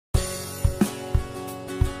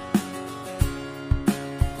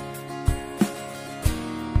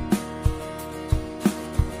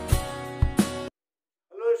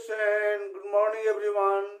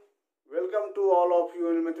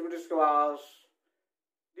mathematics class.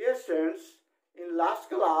 Dear students, in last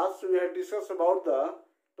class we had discussed about the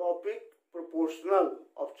topic proportional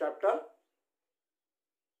of chapter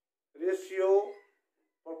ratio,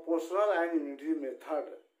 proportional and unitary method.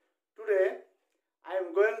 Today I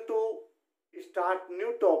am going to start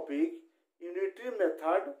new topic, unitary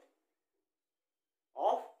method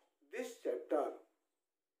of this chapter.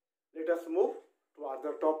 Let us move to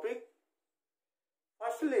other topic.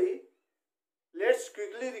 Firstly, let's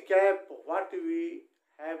quickly recap what we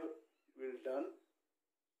have done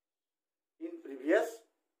in previous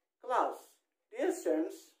class. Dear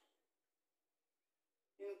students,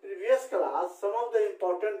 in previous class, some of the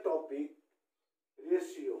important topic,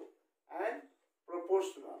 ratio and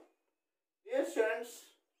proportional. Dear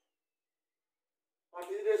students, what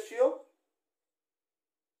is ratio?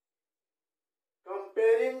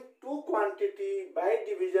 Comparing two quantity by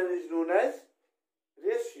division is known as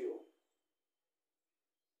ratio.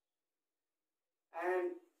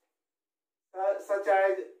 And such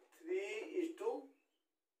as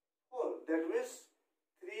 3:4. That means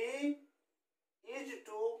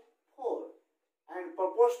 3:4. And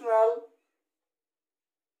proportional,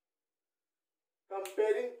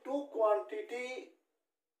 comparing two quantity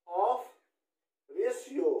of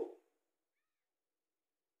ratio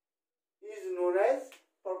is known as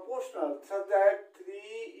proportional, such that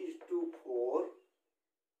 3:4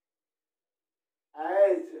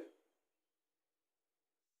 as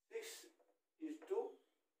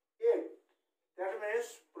 6:8. That means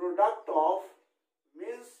product of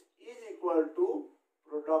means is equal to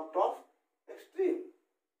product of extreme.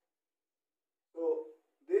 So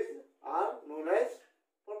these are known as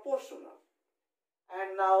proportional.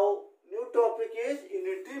 And now new topic is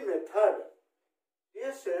unitary method.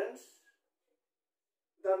 Dear students,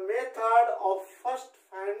 the method of first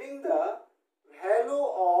finding the value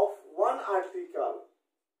of one article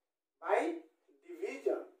by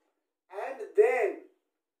division and then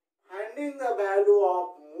finding the value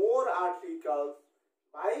of more articles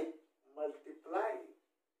by multiplying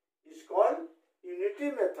is called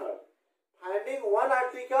unitary method. Finding one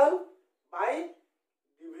article by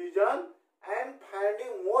division and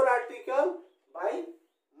finding more article by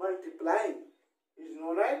multiplying is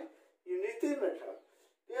known as unitary method.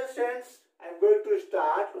 Dear students, I am going to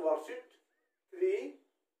start worksheet 3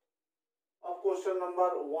 of question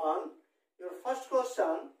number 1. Your first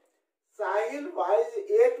question, Sahil buys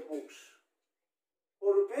 8 books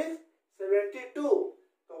for rupees 72.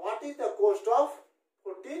 So what is the cost of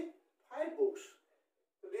 45 books?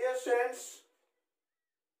 So dear students,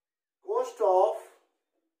 cost of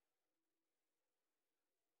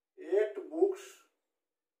 8 books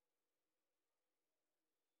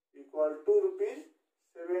equal to rupees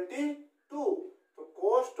 72. So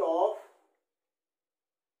cost of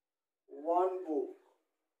one book.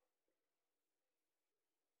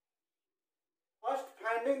 First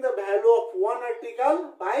finding the value of one article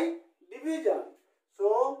by division. So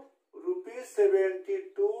rupees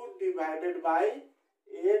 72 divided by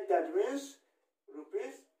 8, that means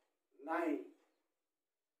rupees 9.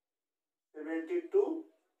 72,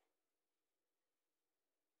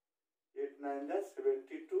 8 9 that's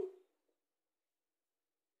 72.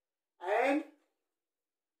 And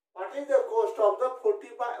what is the cost of the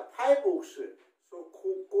 45 books? So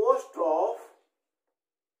cost of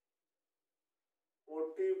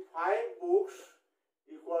 45 books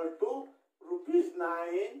equal to rupees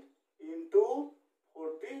 9 into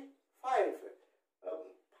 45.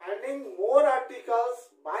 Finding more articles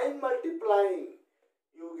by multiplying,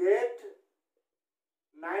 you get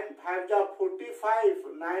 9 5 ja 45,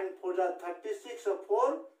 9 4 ja 36,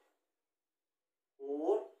 4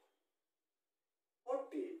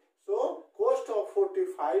 40. So cost of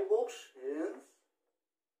 45 books is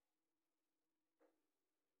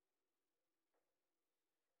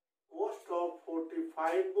cost of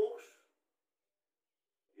 45 books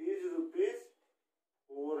is rupees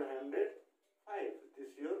 405. This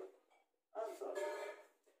is your answer.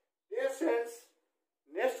 Dear friends,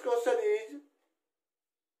 next question is,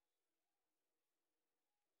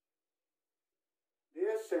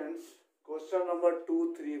 dear friends, question number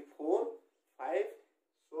 2, 3, 4, 5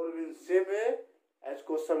 solved in same way as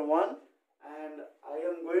question 1, and I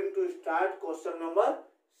am going to start question number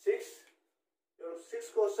 6. Your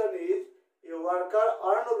sixth question is, a worker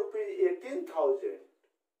earned rupees 18,000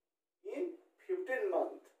 in 15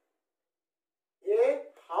 months.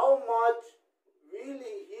 How much will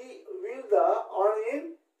the earn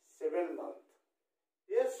in 7 months?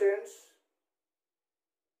 Yes, friends,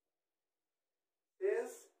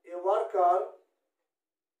 since a worker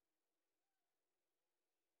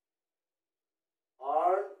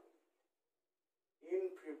earned in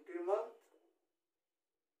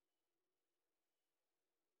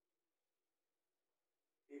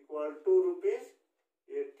equal to rupees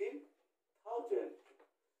 18,000.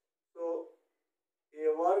 So a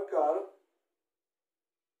worker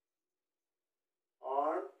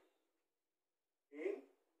earned in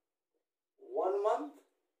 1 month.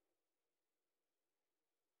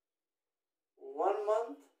 1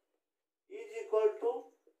 month is equal to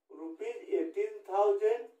rupees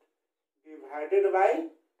 18,000 divided by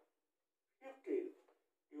 15.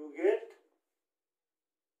 You get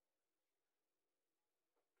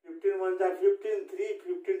 15 1 ja 15, 3,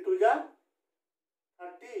 15 2 ja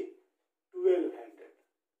 30, 1200.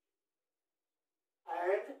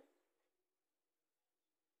 And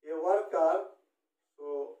a worker, so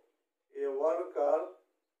a worker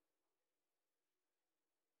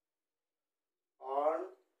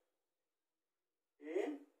earned in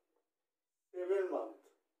 7 months.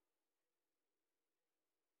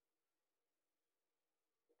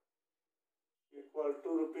 Equal to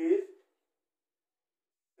rupees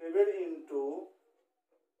 7 into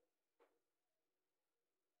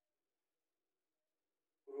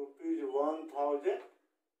rupees 1,200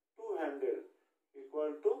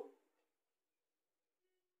 equal to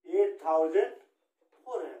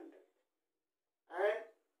 8,400. And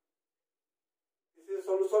this is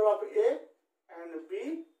solution of A and B.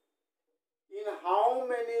 In how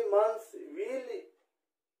many months will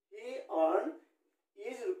he earn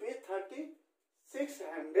is rupees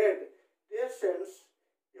 3,600. Dear friends,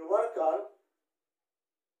 a worker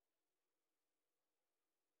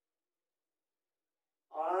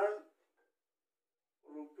earn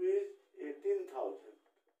rupees 18,000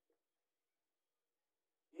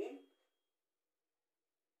 in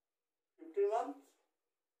 15 months.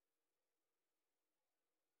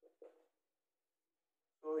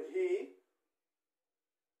 So he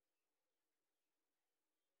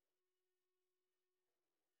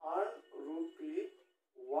earned rupee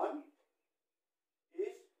 1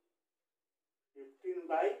 is 15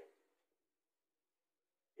 by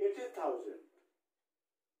 80,000.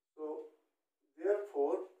 So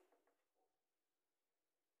therefore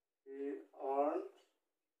he earns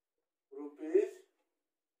rupees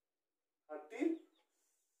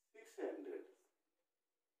 3,600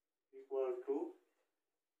 equal to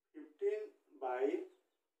 15 by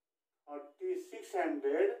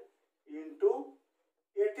 3,600 into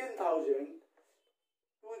 18,000.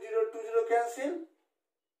 20 cancel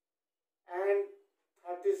and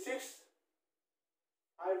 36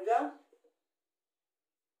 5 ja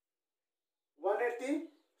 180.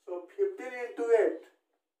 So 15 into 8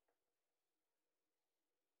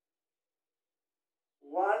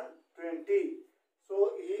 120. So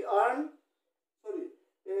he earned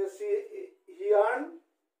he earned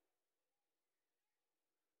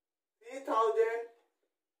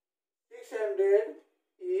 3,600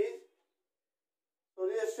 is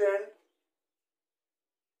solution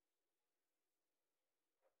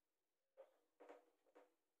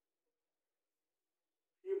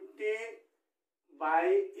 15 by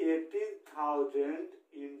 18,000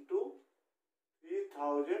 into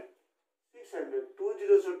 3,600.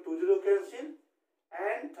 20 so 20 cancel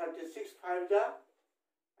and 36 5 ja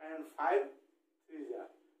and 5 3 ja.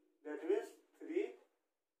 That means 3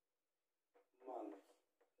 months.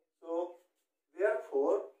 So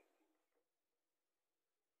therefore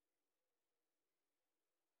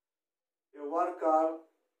a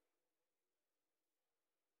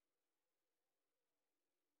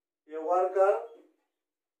worker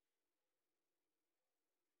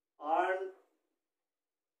earned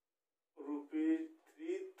rupees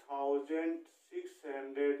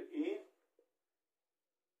 3,600 in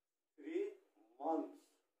 3 months.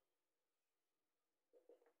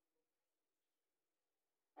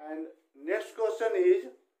 And next question is,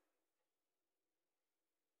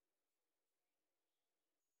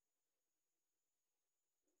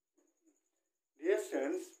 dear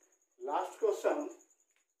students, last question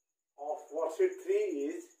of worksheet 3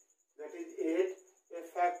 is, that is 8. A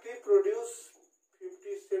factory produced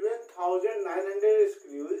 57,900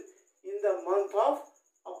 screws in the month of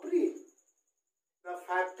April. The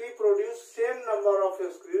factory produced same number of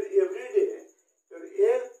screws every day.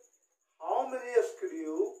 How many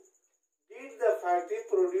screws did the factory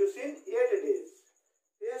produce in 8 days?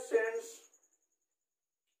 Patients,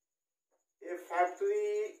 a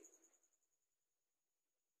factory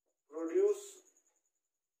produce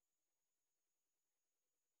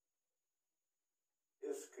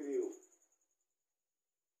a screw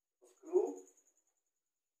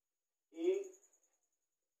in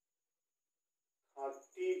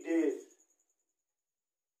 30 days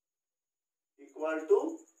equal to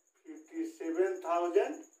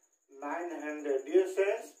 57,900. Dear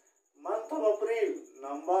friends, month of April,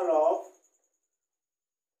 number of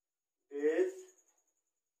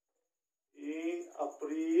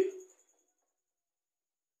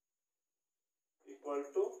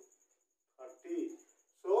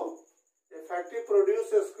factory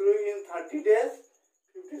produce a screw in 30 days,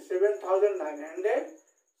 57,900.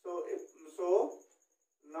 So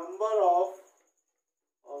number of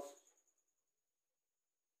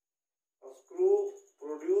screw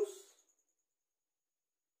produced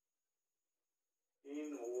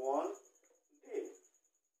in 1 day.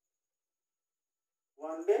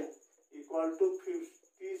 1 day equal to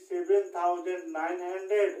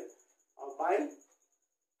 57,900 by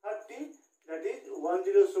 30. That is 10,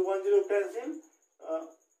 so 10 cancel.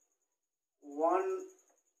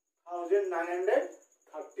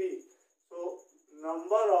 1,930. So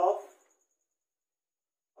number of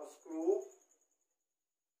screw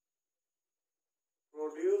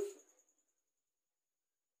produced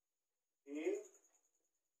in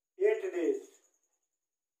 8 days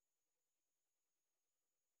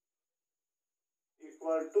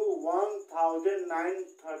equal to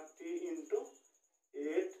 1,930 into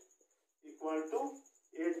 8 equal to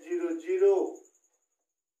 800.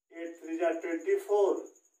 8 3 are 24.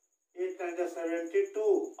 8 9 are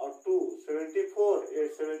 72 or 2 74.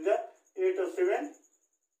 8 7 are 8 or 7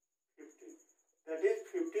 15. That is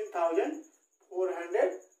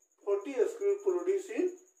 15,440 screw produced in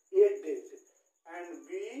 8 days. And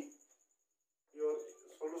B, your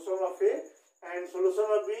solution of A, and solution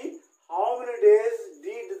of B, how many days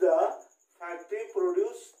did the factory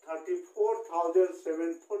produce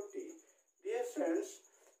 34,740? Dear friends,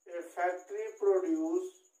 a factory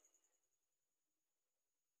produce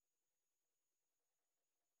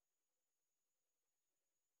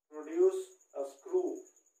a screw.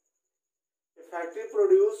 A factory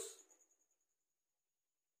produce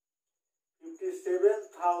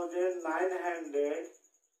 57,900.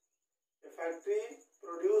 A factory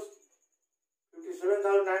produced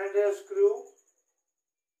 57,900 screw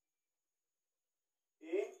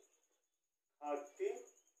in 30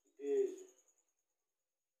 days.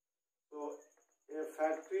 So a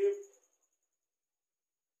factory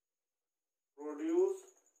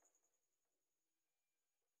produced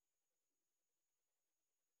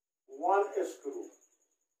one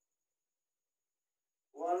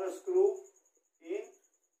screw in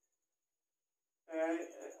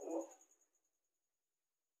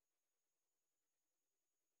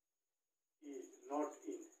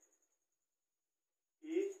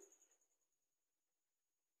is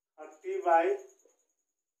 30 by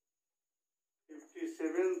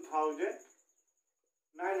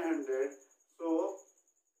 57,900. So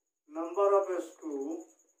number of screw,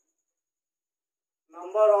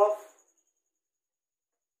 number of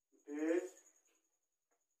days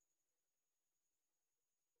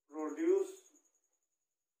produce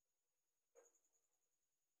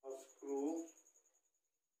a screw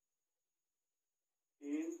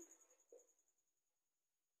in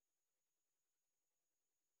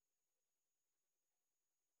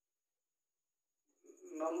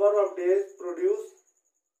number of days produce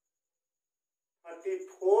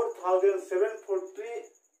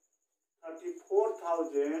 34,740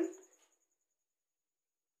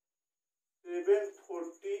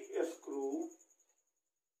 screw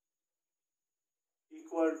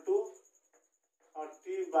equal to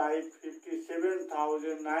 30 by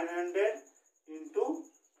 57,900 into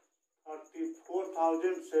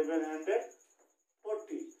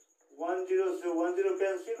 34,740. 10 so 10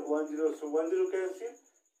 cancel, 10 so 10 cancel,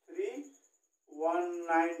 3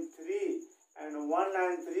 193 and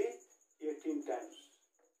 193 18 times.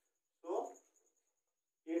 So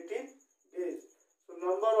 18 days. So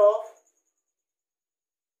number of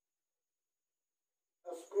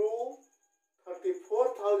a screw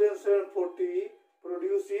 34,740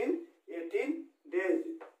 produced in 18 days.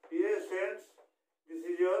 Dear friends, this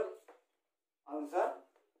is your answer,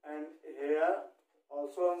 and here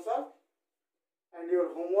also answer. And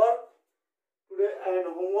your homework today, and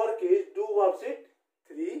homework is do worksheet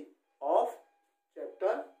 3 of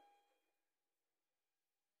chapter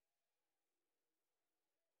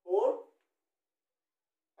 4.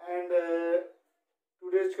 And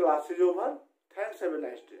today's class is over. Thanks, have a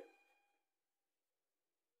nice day.